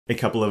A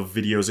couple of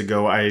videos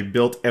ago, I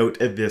built out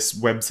this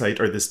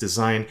website or this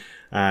design.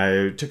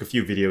 I took a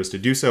few videos to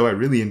do so. I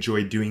really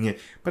enjoyed doing it,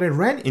 but I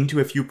ran into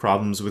a few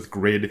problems with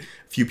Grid. A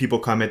few people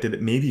commented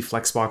that maybe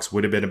Flexbox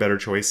would have been a better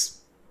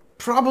choice.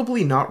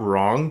 Probably not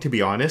wrong, to be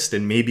honest,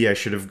 and maybe I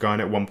should have gone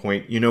at one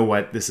point, you know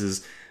what, this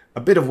is a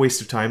bit of waste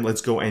of time,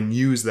 let's go and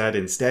use that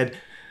instead.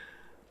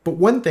 But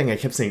one thing I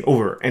kept saying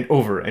over and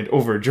over and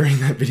over during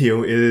that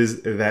video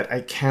is that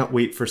I can't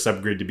wait for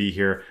Subgrid to be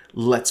here.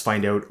 Let's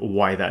find out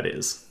why that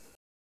is.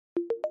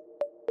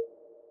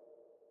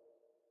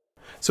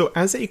 So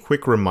as a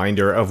quick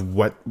reminder of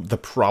what the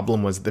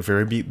problem was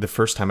the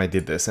first time I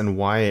did this and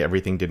why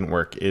everything didn't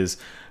work is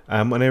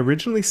when I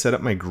originally set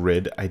up my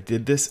grid, I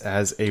did this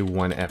as a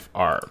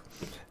 1FR.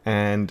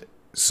 And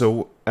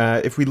so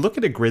if we look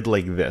at a grid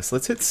like this,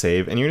 let's hit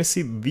save, and you're going to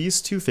see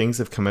these two things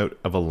have come out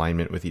of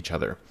alignment with each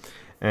other.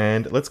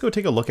 And let's go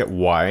take a look at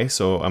why.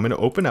 So I'm going to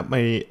open up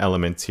my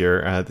elements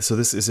here. So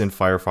this is in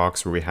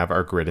Firefox where we have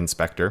our grid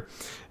inspector.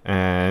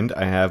 And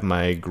I have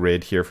my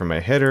grid here for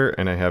my header,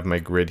 and I have my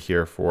grid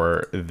here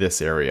for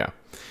this area.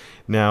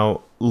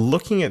 Now,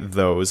 looking at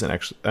those, and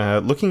actually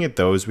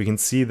we can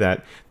see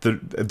that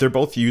they're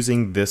both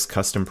using this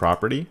custom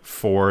property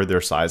for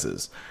their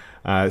sizes.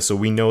 So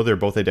we know they're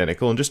both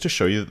identical, and just to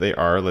show you that they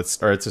are,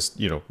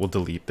 we'll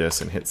delete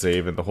this and hit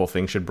save, and the whole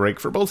thing should break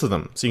for both of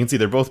them. So you can see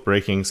they're both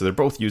breaking, so they're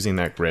both using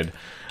that grid.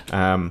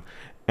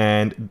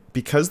 And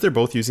because they're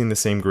both using the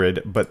same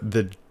grid, but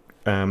the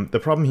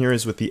problem here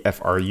is with the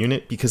FR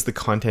unit because the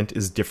content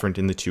is different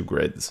in the two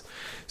grids.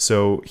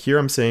 So here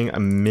I'm saying a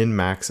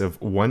min-max of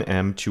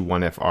 1M to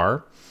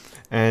 1FR,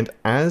 and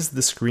as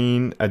the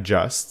screen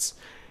adjusts,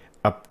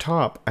 up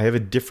top I have a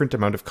different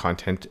amount of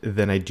content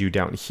than I do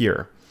down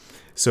here.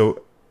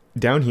 So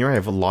down here I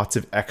have lots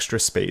of extra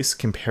space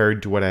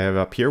compared to what I have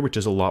up here, which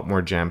is a lot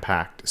more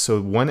jam-packed.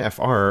 So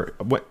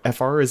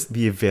FR is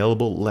the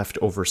available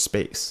leftover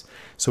space.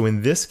 So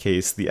in this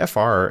case, the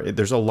FR,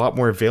 there's a lot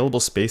more available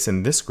space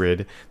in this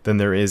grid than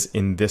there is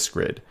in this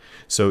grid.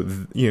 So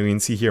you can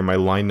see here my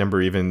line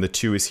number, even the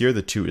 2 is here,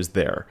 the 2 is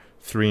there.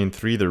 3 and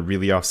 3, they're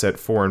really offset,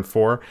 4 and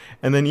 4.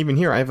 And then even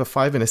here I have a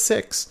 5 and a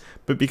 6.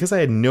 But because I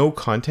had no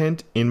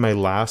content in my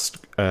last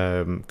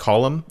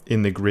column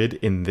in the grid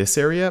in this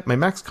area, my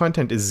max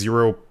content is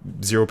 0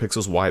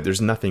 pixels wide.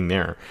 There's nothing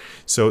there.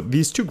 So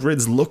these two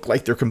grids look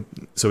like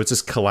so it's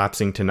just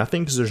collapsing to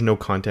nothing because there's no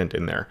content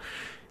in there.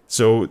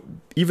 So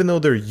even though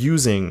they're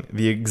using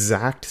the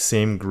exact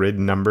same grid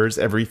numbers,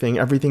 everything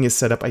is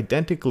set up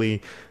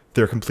identically,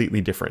 they're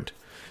completely different.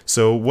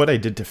 So what I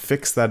did to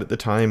fix that at the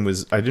time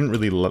was I didn't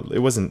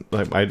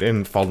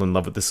fall in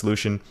love with the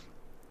solution.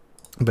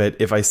 But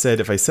if I set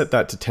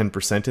that to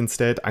 10%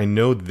 instead, I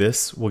know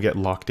this will get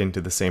locked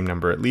into the same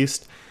number at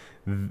least.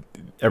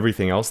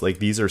 Everything else, like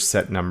these are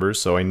set numbers,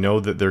 so I know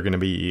that they're going to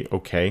be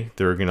okay.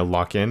 They're going to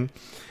lock in.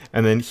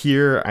 And then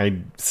here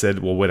I said,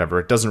 well, whatever,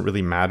 it doesn't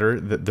really matter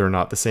that they're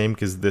not the same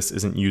because this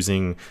isn't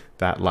using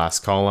that last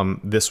column.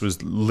 This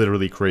was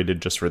literally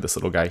created just for this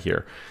little guy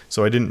here.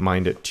 So I didn't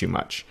mind it too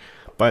much,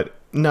 but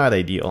not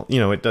ideal. You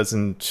know, it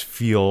doesn't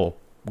feel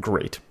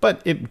great,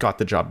 but it got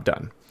the job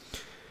done.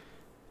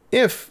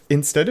 If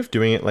instead of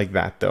doing it like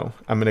that though,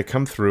 I'm going to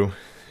come through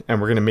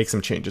and we're going to make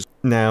some changes.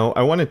 Now,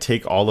 I want to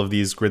take all of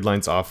these grid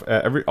lines off.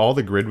 All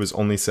the grid was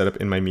only set up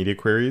in my media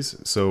queries,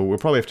 so we'll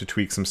probably have to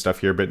tweak some stuff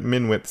here, but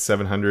min width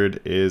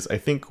 700 is, I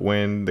think,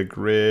 when the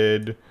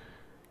grid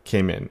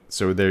came in.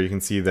 So there you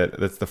can see that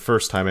that's the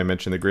first time I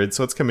mentioned the grid.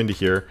 So let's come into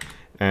here,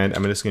 and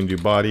I'm just going to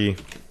do body,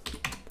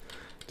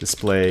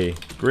 display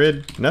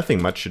grid.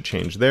 Nothing much should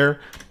change there,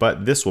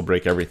 but this will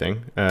break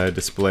everything.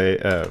 Display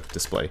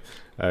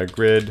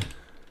grid,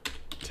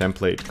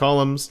 template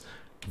columns,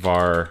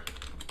 var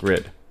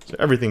grid. So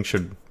everything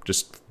should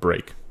just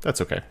break. That's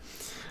okay.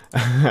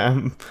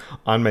 On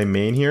my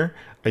main here,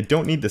 I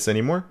don't need this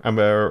anymore.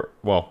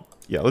 Well,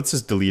 yeah, let's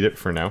just delete it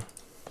for now.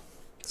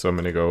 So I'm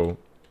going to go,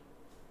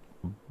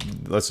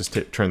 let's just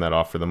turn that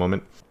off for the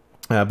moment.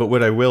 But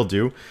what I will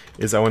do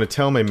is I want to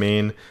tell my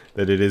main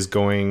that it is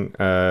going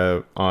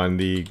on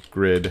the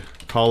grid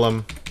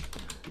column,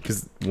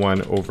 because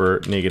 1 over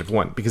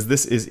 -1, because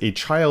this is a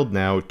child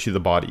now to the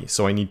body,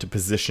 so I need to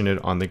position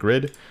it on the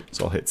grid.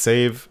 So I'll hit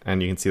save,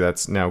 and you can see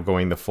that's now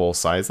going the full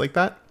size like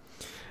that.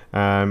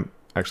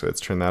 Actually,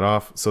 let's turn that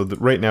off. So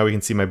right now we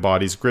can see my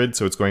body's grid,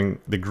 so it's going,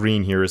 the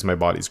green here is my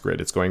body's grid.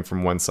 It's going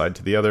from one side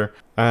to the other.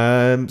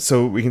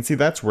 So we can see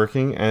that's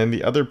working, and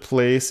the other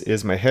place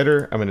is my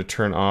header. I'm going to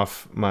turn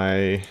off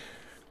my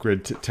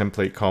grid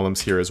template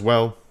columns here as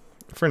well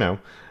for now.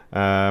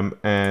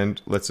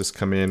 And let's just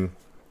come in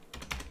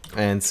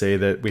and say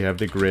that we have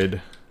the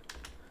grid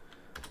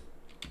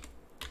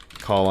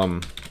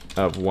column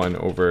of 1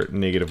 over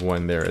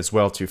 -1 there as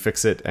well to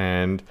fix it.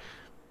 And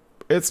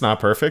it's not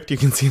perfect. You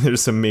can see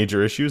there's some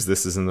major issues.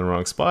 This is in the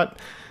wrong spot.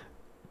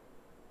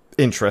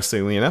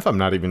 Interestingly enough, I'm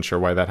not even sure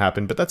why that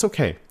happened, but that's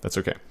okay. That's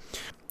okay.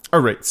 All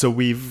right, so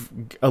we've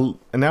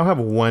now have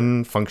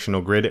one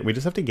functional grid. We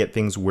just have to get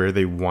things where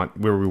we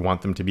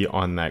want them to be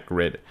on that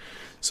grid.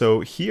 So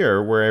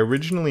here, where I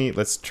originally,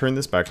 let's turn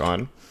this back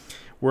on.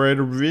 where I'd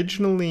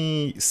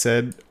originally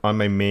said on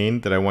my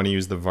main that I want to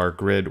use the var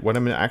grid, what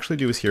I'm going to actually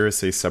do is here is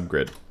say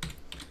subgrid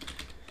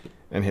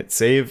and hit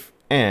save,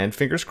 and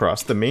fingers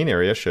crossed the main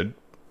area should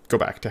go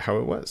back to how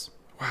it was.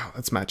 Wow,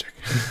 that's magic.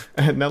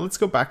 And now let's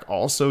go back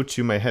also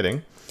to my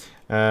heading.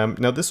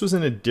 Now this was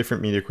in a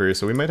different media query,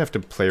 so we might have to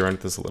play around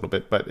with this a little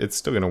bit, but it's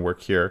still going to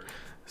work here.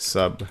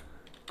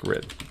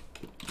 Subgrid.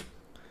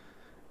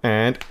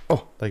 And,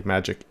 oh, like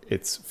magic,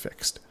 it's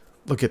fixed.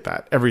 Look at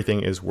that.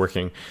 Everything is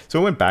working. So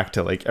I went back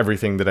to like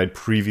everything that I'd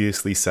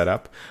previously set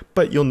up,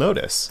 but you'll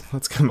notice,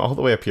 let's come all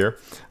the way up here.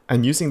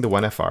 I'm using the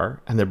 1FR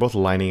and they're both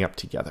lining up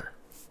together.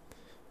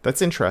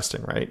 That's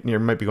interesting, right? You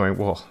might be going,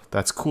 well,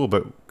 that's cool,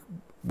 but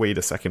wait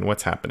a second,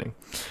 what's happening?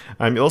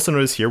 You'll also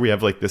notice here we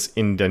have like this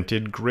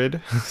indented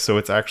grid. So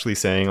it's actually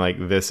saying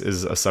like this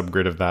is a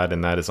subgrid of that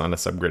and that is on a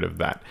subgrid of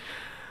that.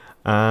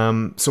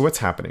 So what's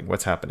happening?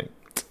 What's happening?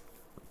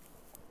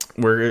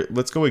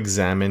 Let's go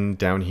examine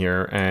down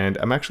here, and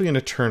I'm actually going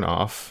to turn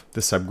off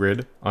the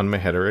subgrid on my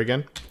header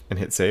again and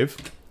hit save.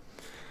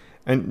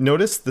 And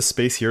notice the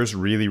space here is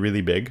really,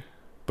 really big,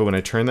 but when I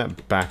turn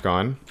that back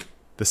on,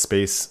 the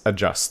space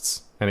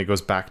adjusts and it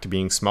goes back to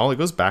being small. It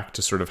goes back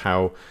to sort of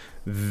how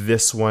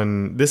this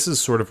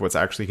is sort of what's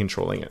actually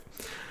controlling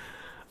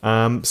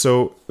it.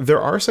 So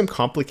there are some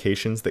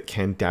complications that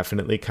can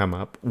definitely come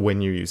up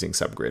when you're using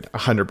Subgrid,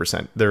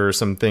 100%. There are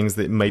some things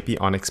that might be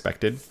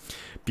unexpected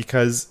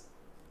because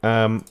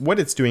what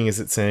it's doing is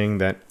it's saying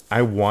that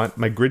I want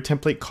my grid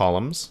template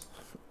columns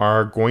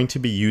are going to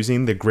be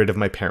using the grid of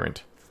my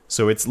parent.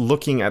 So it's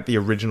looking at the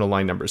original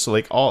line number. So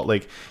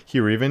like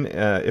here even,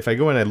 if I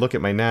go and I look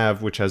at my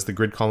nav, which has the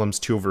grid columns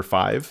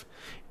 2/5,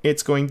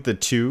 it's going to the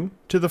 2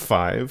 to the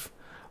 5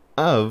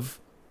 of,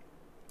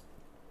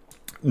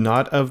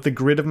 not of the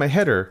grid of my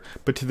header,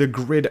 but to the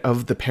grid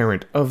of the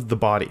parent, of the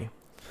body.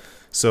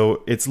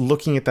 So it's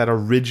looking at that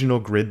original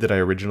grid that I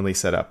originally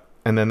set up.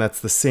 And then that's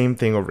the same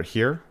thing over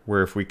here,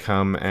 where if we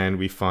come and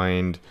we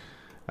find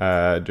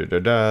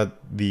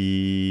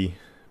the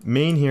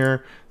main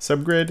here,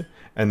 subgrid,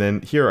 and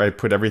then here I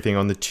put everything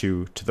on the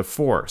 2 to the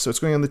 4. So it's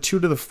going on the 2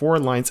 to the 4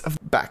 lines of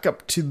back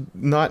up to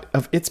not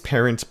of its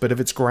parent, but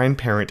of its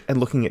grandparent, and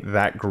looking at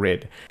that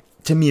grid.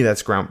 To me,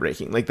 that's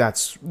groundbreaking. Like,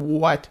 that's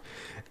what?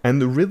 And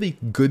the really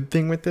good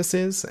thing with this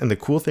is, and the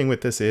cool thing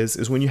with this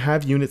is when you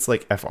have units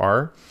like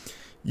FR,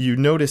 you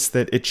notice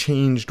that it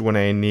changed when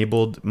I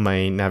enabled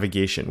my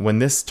navigation. When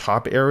this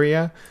top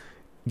area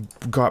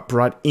got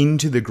brought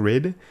into the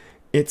grid,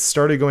 it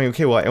started going,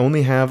 okay, well, I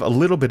only have a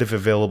little bit of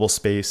available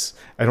space.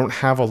 I don't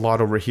have a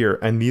lot over here.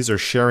 And these are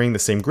sharing the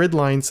same grid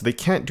line, so they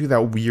can't do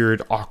that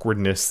weird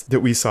awkwardness that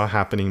we saw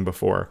happening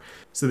before.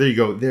 So there you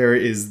go. There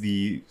is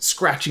the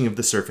scratching of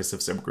the surface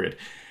of Subgrid.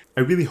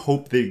 I really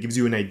hope that it gives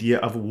you an idea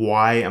of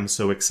why I'm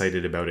so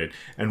excited about it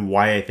and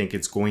why I think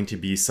it's going to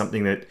be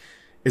something that,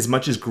 as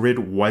much as Grid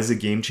was a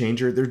game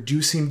changer, there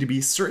do seem to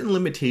be certain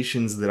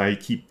limitations that I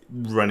keep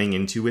running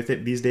into with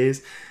it these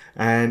days.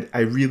 And I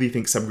really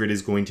think Subgrid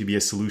is going to be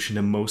a solution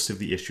to most of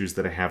the issues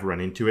that I have run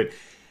into it.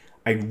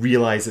 I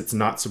realize it's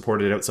not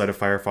supported outside of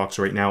Firefox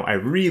right now. I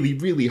really,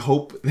 really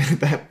hope that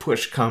that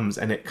push comes,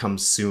 and it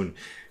comes soon.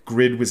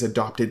 Grid was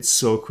adopted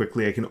so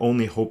quickly. I can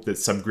only hope that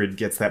Subgrid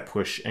gets that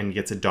push and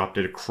gets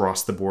adopted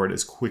across the board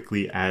as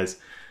quickly as...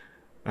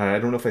 I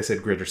don't know if I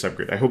said Grid or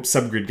Subgrid. I hope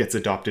Subgrid gets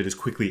adopted as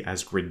quickly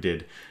as Grid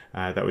did.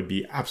 That would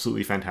be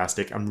absolutely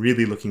fantastic. I'm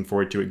really looking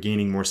forward to it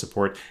gaining more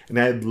support. And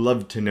I'd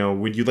love to know,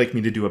 would you like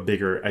me to do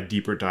a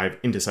deeper dive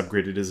into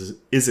Subgrid?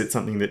 Is it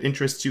something that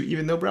interests you,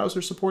 even though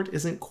browser support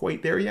isn't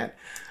quite there yet?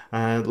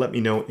 Let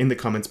me know in the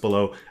comments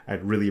below.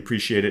 I'd really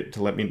appreciate it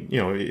to let me,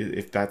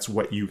 if that's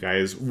what you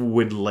guys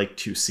would like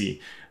to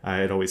see.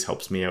 It always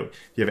helps me out.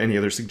 If you have any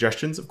other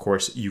suggestions, of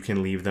course, you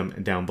can leave them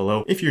down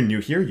below. If you're new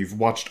here, you've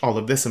watched all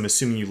of this, I'm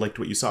assuming you liked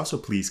what you saw, so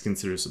please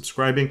consider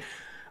subscribing.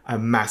 A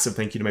massive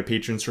thank you to my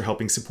patrons for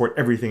helping support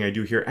everything I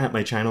do here at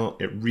my channel.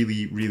 It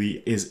really,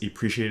 really is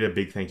appreciated. A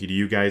big thank you to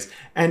you guys.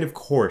 And of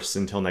course,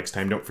 until next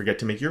time, don't forget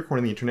to make your corner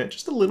of the internet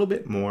just a little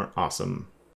bit more awesome.